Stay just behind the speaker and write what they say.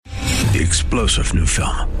The explosive new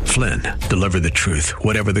film, Flynn, deliver the truth,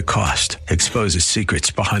 whatever the cost. Exposes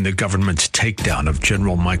secrets behind the government's takedown of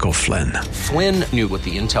General Michael Flynn. Flynn knew what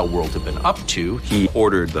the intel world had been up to. He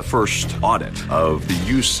ordered the first audit of the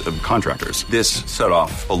use of contractors. This set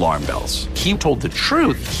off alarm bells. He told the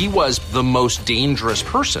truth. He was the most dangerous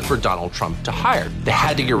person for Donald Trump to hire. They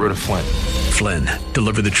had to get rid of Flynn. Flynn,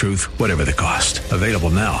 deliver the truth, whatever the cost. Available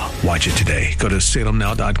now. Watch it today. Go to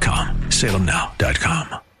salemnow.com.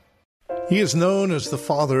 salemnow.com. He is known as the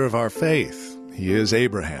father of our faith. He is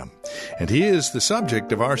Abraham, and he is the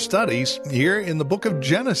subject of our studies here in the book of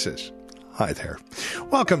Genesis. Hi there.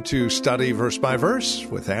 Welcome to Study Verse by Verse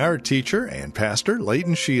with our teacher and pastor,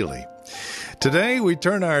 Leighton Sheely. Today we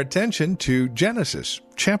turn our attention to Genesis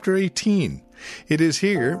chapter 18. It is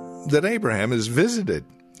here that Abraham is visited.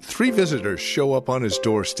 3 visitors show up on his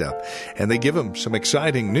doorstep, and they give him some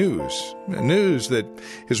exciting news. News that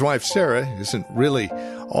his wife Sarah isn't really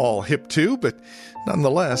all hip to, but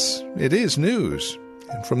nonetheless, it is news.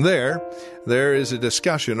 And from there is a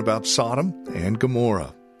discussion about Sodom and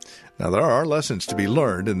Gomorrah. Now, there are lessons to be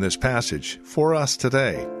learned in this passage for us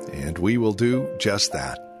today, and we will do just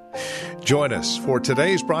that. Join us for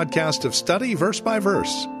today's broadcast of Study Verse by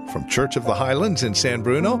Verse from Church of the Highlands in San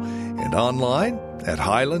Bruno and online at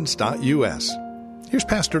highlands.us. Here's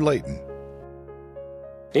Pastor Leighton.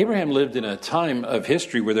 Abraham lived in a time of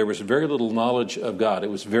history where there was very little knowledge of God.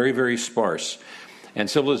 It was very, very sparse. And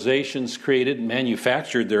civilizations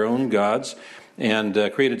manufactured their own gods and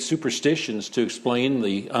created superstitions to explain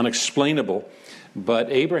the unexplainable.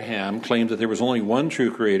 But Abraham claimed that there was only one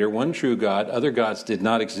true creator, one true God. Other gods did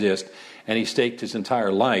not exist, and he staked his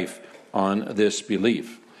entire life on this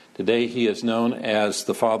belief. Today he is known as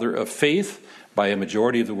the father of faith by a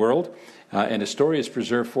majority of the world, and his story is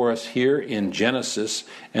preserved for us here in Genesis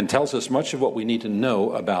and tells us much of what we need to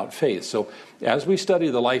know about faith. So as we study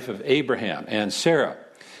the life of Abraham and Sarah,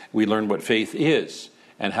 we learn what faith is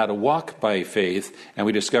and how to walk by faith, and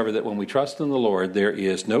we discover that when we trust in the Lord, there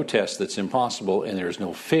is no test that's impossible and there is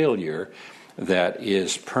no failure that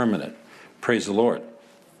is permanent. Praise the Lord.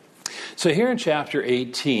 So here in chapter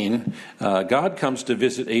 18, God comes to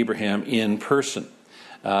visit Abraham in person.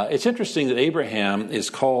 It's interesting that Abraham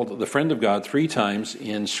is called the friend of God 3 times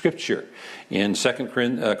in Scripture. In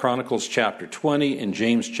 2 Chronicles chapter 20, in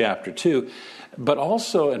James chapter 2. But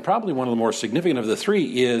also, and probably one of the more significant of the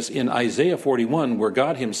 3, is in Isaiah 41, where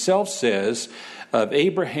God himself says of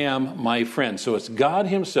Abraham, my friend. So it's God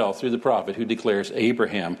himself through the prophet who declares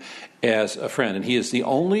Abraham as a friend. And he is the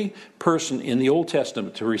only person in the Old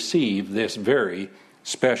Testament to receive this very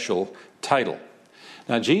special title.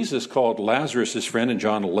 Now, Jesus called Lazarus his friend in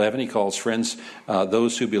John 11. He calls friends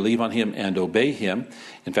those who believe on him and obey him.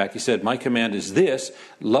 In fact, he said, my command is this,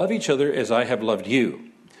 love each other as I have loved you.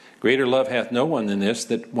 Greater love hath no one than this,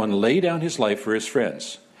 that one lay down his life for his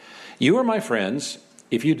friends. You are my friends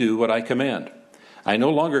if you do what I command. I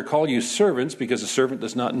no longer call you servants, because a servant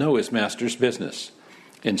does not know his master's business.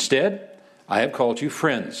 Instead, I have called you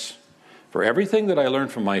friends. For everything that I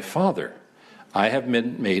learned from my Father, I have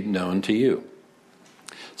been made known to you.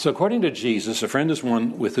 So according to Jesus, a friend is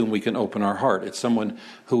one with whom we can open our heart. It's someone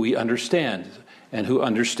who we understand and who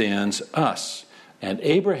understands us. And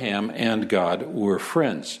Abraham and God were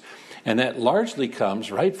friends. And that largely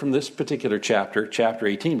comes right from this particular chapter, chapter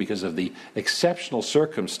 18, because of the exceptional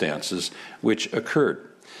circumstances which occurred.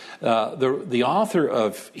 The author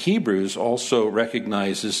of Hebrews also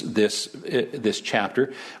recognizes this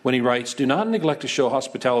chapter when he writes, do not neglect to show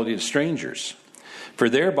hospitality to strangers, for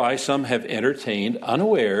thereby some have entertained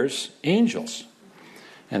unawares angels.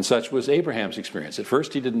 And such was Abraham's experience. At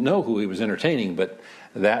first he didn't know who he was entertaining, but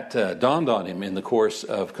that dawned on him in the course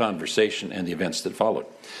of conversation and the events that followed.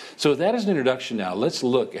 So with that as an introduction now, let's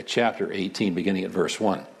look at chapter 18, beginning at verse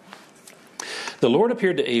 1. The Lord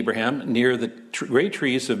appeared to Abraham near the great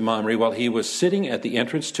trees of Mamre while he was sitting at the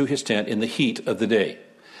entrance to his tent in the heat of the day.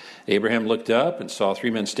 Abraham looked up and saw 3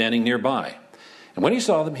 men standing nearby. And when he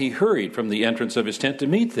saw them, he hurried from the entrance of his tent to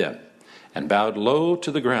meet them and bowed low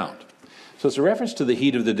to the ground. So it's a reference to the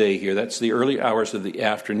heat of the day here. That's the early hours of the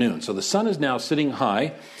afternoon. So the sun is now sitting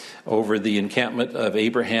high over the encampment of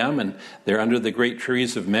Abraham, and they're under the great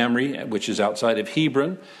trees of Mamre, which is outside of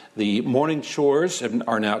Hebron. The morning chores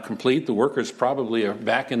are now complete. The workers probably are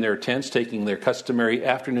back in their tents taking their customary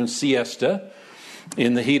afternoon siesta.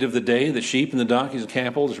 In the heat of the day, the sheep and the donkeys and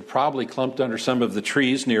camels are probably clumped under some of the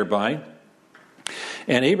trees nearby.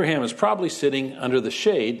 And Abraham is probably sitting under the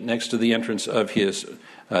shade next to the entrance of his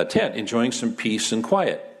tent, enjoying some peace and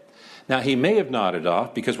quiet. Now, he may have nodded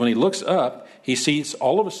off because when he looks up, he sees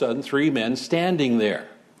all of a sudden 3 men standing there.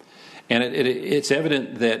 And it's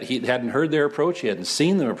evident that he hadn't heard their approach, he hadn't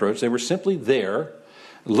seen them approach. They were simply there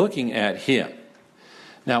looking at him.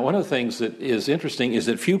 Now, one of the things that is interesting is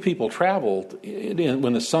that few people traveled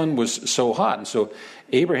when the sun was so hot. And so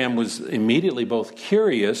Abraham was immediately both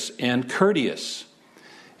curious and courteous.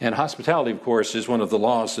 And hospitality, of course, is one of the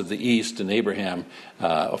laws of the East, and Abraham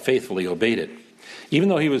faithfully obeyed it. Even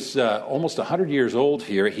though he was almost 100 years old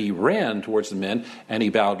here, he ran towards the men and he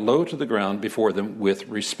bowed low to the ground before them with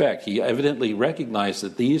respect. He evidently recognized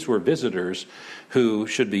that these were visitors who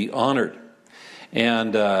should be honored.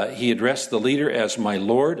 And he addressed the leader as my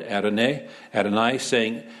Lord, Adonai,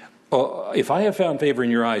 saying, if I have found favor in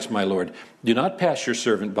your eyes, my Lord, do not pass your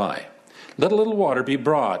servant by. Let a little water be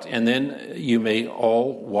brought, and then you may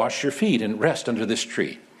all wash your feet and rest under this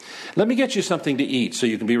tree. Let me get you something to eat so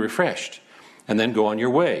you can be refreshed, and then go on your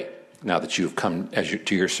way, now that you have come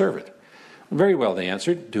to your servant. Very well, they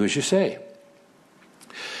answered, do as you say.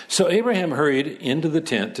 So Abraham hurried into the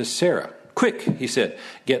tent to Sarah. Quick, he said,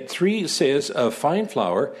 get 3 seahs of fine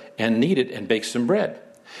flour and knead it and bake some bread.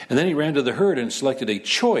 And then he ran to the herd and selected a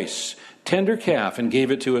choice, tender calf and gave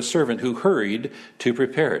it to a servant who hurried to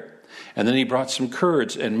prepare it. And then he brought some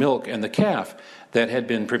curds and milk and the calf that had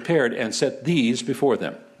been prepared and set these before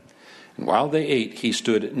them. And while they ate, he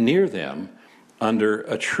stood near them under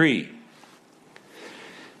a tree.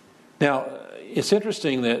 Now, it's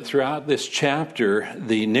interesting that throughout this chapter,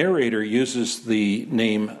 the narrator uses the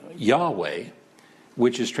name Yahweh,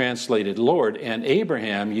 which is translated Lord, and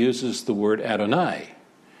Abraham uses the word Adonai,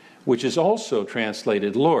 which is also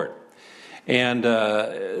translated Lord.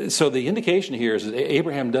 And so the indication here is that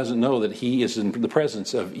Abraham doesn't know that he is in the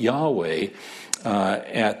presence of Yahweh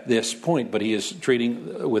at this point, but he is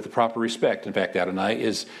treating with the proper respect. In fact, Adonai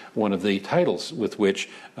is one of the titles with which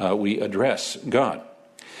we address God.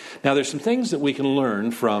 Now, there's some things that we can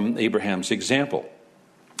learn from Abraham's example.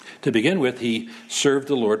 To begin with, he served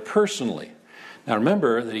the Lord personally. Now,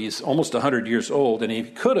 remember that he's almost 100 years old, and he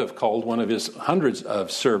could have called one of his hundreds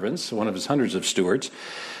of servants, one of his hundreds of stewards,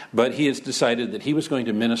 but he has decided that he was going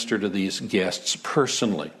to minister to these guests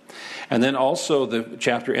personally. And then also the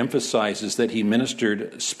chapter emphasizes that he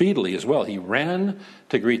ministered speedily as well. He ran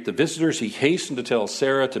to greet the visitors. He hastened to tell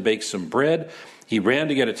Sarah to bake some bread. He ran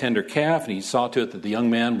to get a tender calf, and he saw to it that the young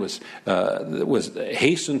man was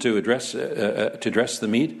hastened to dress the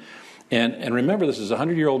meat. And remember, this is a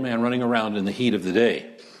 100-year-old man running around in the heat of the day.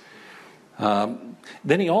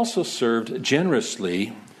 Then he also served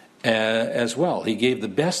generously as well. He gave the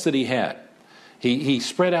best that he had. He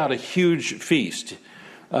spread out a huge feast.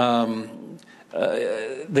 There's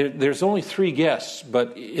only 3 guests,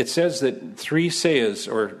 but it says that 3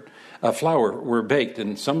 seahs or flour were baked,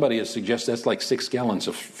 and somebody has suggested that's like 6 gallons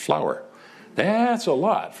of flour. That's a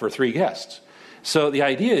lot for 3 guests. So the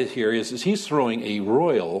idea here is he's throwing a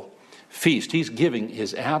royal feast. He's giving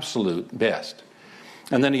his absolute best.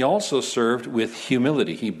 And then he also served with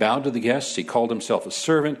humility. He bowed to the guests. He called himself a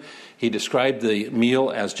servant. He described the meal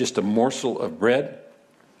as just a morsel of bread.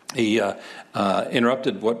 He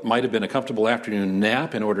interrupted what might have been a comfortable afternoon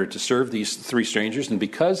nap in order to serve these 3 strangers. And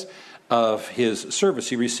because of his service,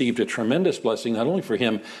 he received a tremendous blessing, not only for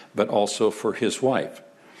him, but also for his wife.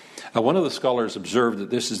 One of the scholars observed that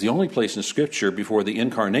this is the only place in Scripture before the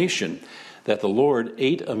incarnation that the Lord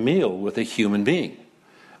ate a meal with a human being.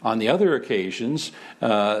 On the other occasions,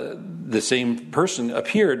 the same person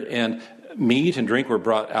appeared and meat and drink were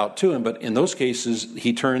brought out to him, but in those cases,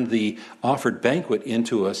 he turned the offered banquet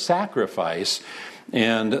into a sacrifice,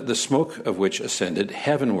 and the smoke of which ascended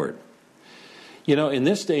heavenward. You know, in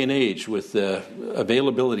this day and age, with the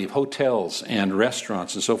availability of hotels and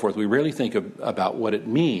restaurants and so forth, we rarely think about what it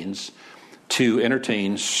means to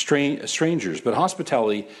entertain strangers. But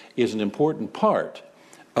hospitality is an important part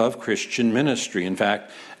of Christian ministry. In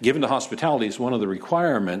fact, given to hospitality is one of the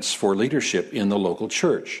requirements for leadership in the local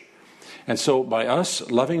church. And so by us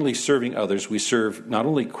lovingly serving others, we serve not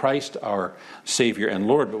only Christ, our Savior and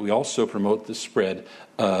Lord, but we also promote the spread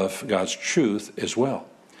of God's truth as well.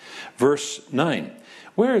 Verse 9,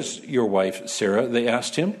 "Where is your wife Sarah?" they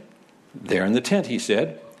asked him. "There in the tent," he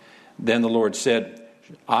said. Then the Lord said,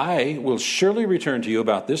 "I will surely return to you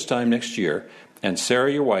about this time next year, and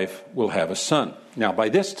Sarah, your wife, will have a son." Now, by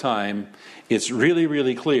this time, it's really,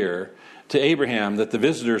 really clear to Abraham that the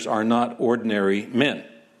visitors are not ordinary men.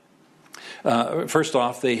 First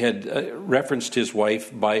off, they had referenced his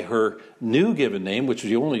wife by her new given name, which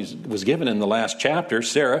was given in the last chapter,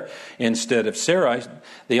 Sarah, instead of Sarai.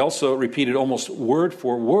 They also repeated almost word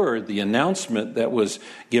for word the announcement that was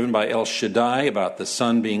given by El Shaddai about the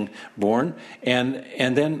son being born. And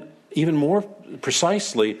then even more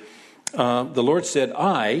precisely, the Lord said,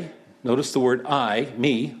 "I," notice the word "I,"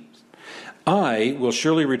 me, I will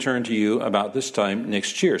surely return to you about this time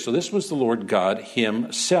next year. So this was the Lord God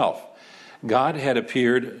himself. God had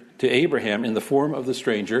appeared to Abraham in the form of the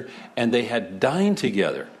stranger, and they had dined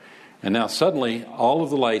together. And now suddenly, all of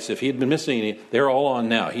the lights, if he had been missing any, they're all on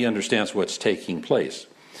now. He understands what's taking place.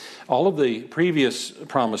 All of the previous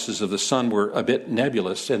promises of the Son were a bit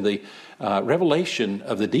nebulous, and the revelation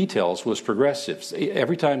of the details was progressive.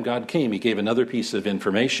 Every time God came, he gave another piece of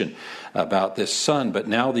information about this Son, but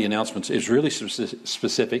now the announcement is really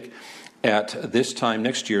specific. At this time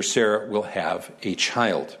next year, Sarah will have a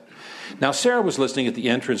child. Now Sarah was listening at the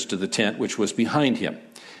entrance to the tent, which was behind him.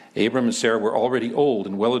 Abram and Sarah were already old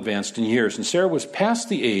and well advanced in years, and Sarah was past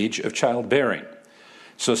the age of childbearing.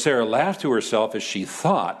 So Sarah laughed to herself as she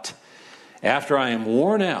thought, after I am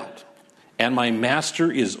worn out and my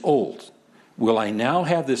master is old, will I now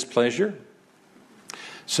have this pleasure?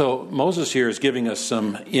 So Moses here is giving us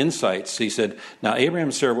some insights. He said, now Abraham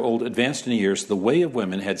and Sarah were old, advanced in years. The way of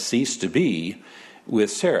women had ceased to be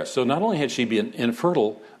with Sarah. So not only had she been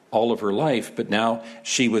infertile all of her life, but now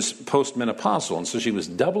she was postmenopausal, and so she was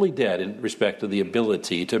doubly dead in respect to the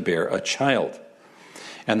ability to bear a child.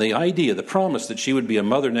 And the idea, the promise that she would be a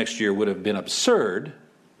mother next year would have been absurd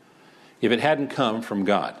if it hadn't come from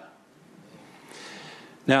God.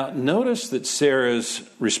 Now, notice that Sarah's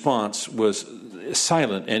response was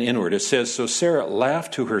silent and inward. It says, so Sarah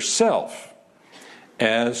laughed to herself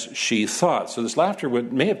as she thought. So this laughter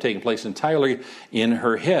may have taken place entirely in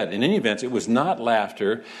her head. In any event, it was not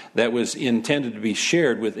laughter that was intended to be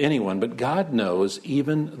shared with anyone, but God knows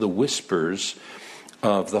even the whispers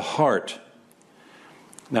of the heart.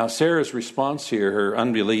 Now, Sarah's response here, her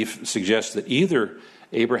unbelief, suggests that either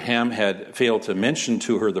Abraham had failed to mention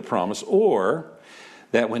to her the promise, or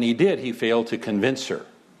that when he did, he failed to convince her.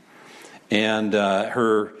 And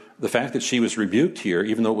the fact that she was rebuked here,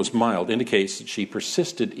 even though it was mild, indicates that she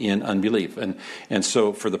persisted in unbelief. And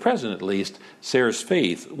so, for the present at least, Sarah's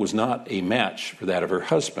faith was not a match for that of her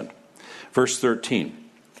husband. Verse 13.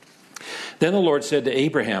 Then the Lord said to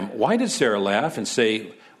Abraham, why did Sarah laugh and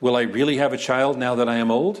say, will I really have a child now that I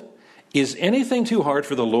am old? Is anything too hard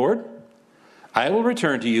for the Lord? I will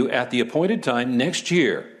return to you at the appointed time next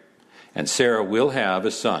year, and Sarah will have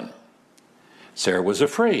a son. Sarah was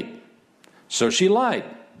afraid, so she lied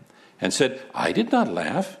and said, I did not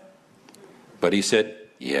laugh. But he said,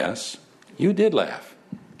 yes, you did laugh.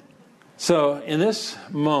 So in this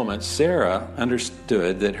moment, Sarah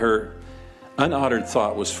understood that her unuttered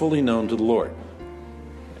thought was fully known to the Lord.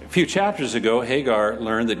 A few chapters ago, Hagar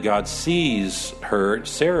learned that God sees her.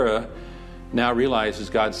 Sarah now realizes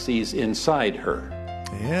God sees inside her.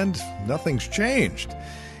 And nothing's changed.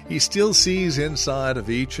 He still sees inside of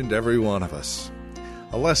each and every one of us.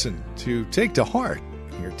 A lesson to take to heart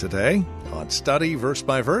here today on Study Verse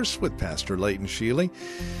by Verse with Pastor Leighton Sheely.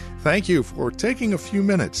 Thank you for taking a few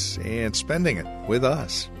minutes and spending it with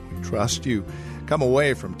us. We trust you come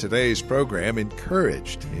away from today's program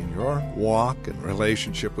encouraged in your walk and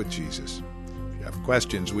relationship with Jesus. If you have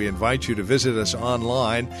questions, we invite you to visit us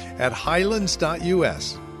online at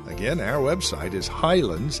highlands.us. Again, our website is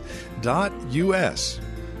highlands.us.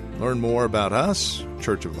 Learn more about us,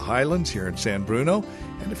 Church of the Highlands here in San Bruno,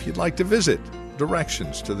 and if you'd like to visit,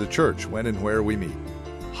 directions to the church, when and where we meet.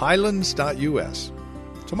 Highlands.us.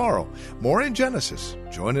 Tomorrow, more in Genesis.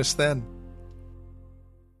 Join us then.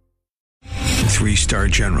 3-star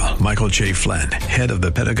General Michael J. Flynn, head of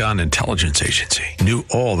the Pentagon Intelligence Agency, knew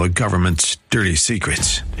all the government's dirty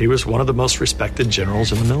secrets. He was one of the most respected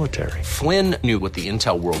generals in the military. Flynn knew what the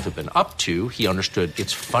intel world had been up to. He understood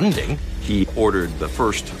its funding. He ordered the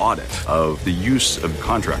first audit of the use of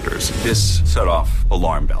contractors. This set off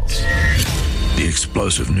alarm bells. The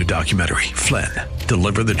explosive new documentary, Flynn,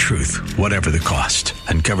 Deliver the Truth, Whatever the Cost,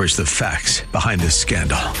 uncovers the facts behind this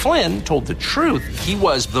scandal. Flynn told the truth. He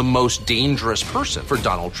was the most dangerous person for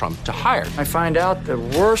Donald Trump to hire. I find out the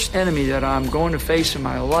worst enemy that I'm going to face in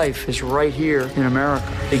my life is right here in America.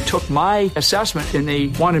 They took my assessment and they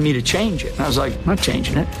wanted me to change it. And I was like, I'm not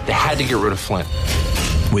changing it. They had to get rid of Flynn.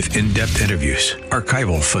 With in-depth interviews,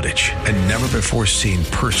 archival footage, and never-before-seen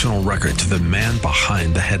personal records of the man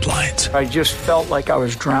behind the headlines. I just felt like I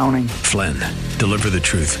was drowning. Flynn, Deliver the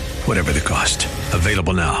Truth, Whatever the Cost.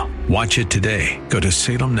 Available now. Watch it today. Go to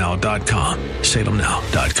salemnow.com.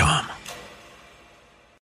 salemnow.com.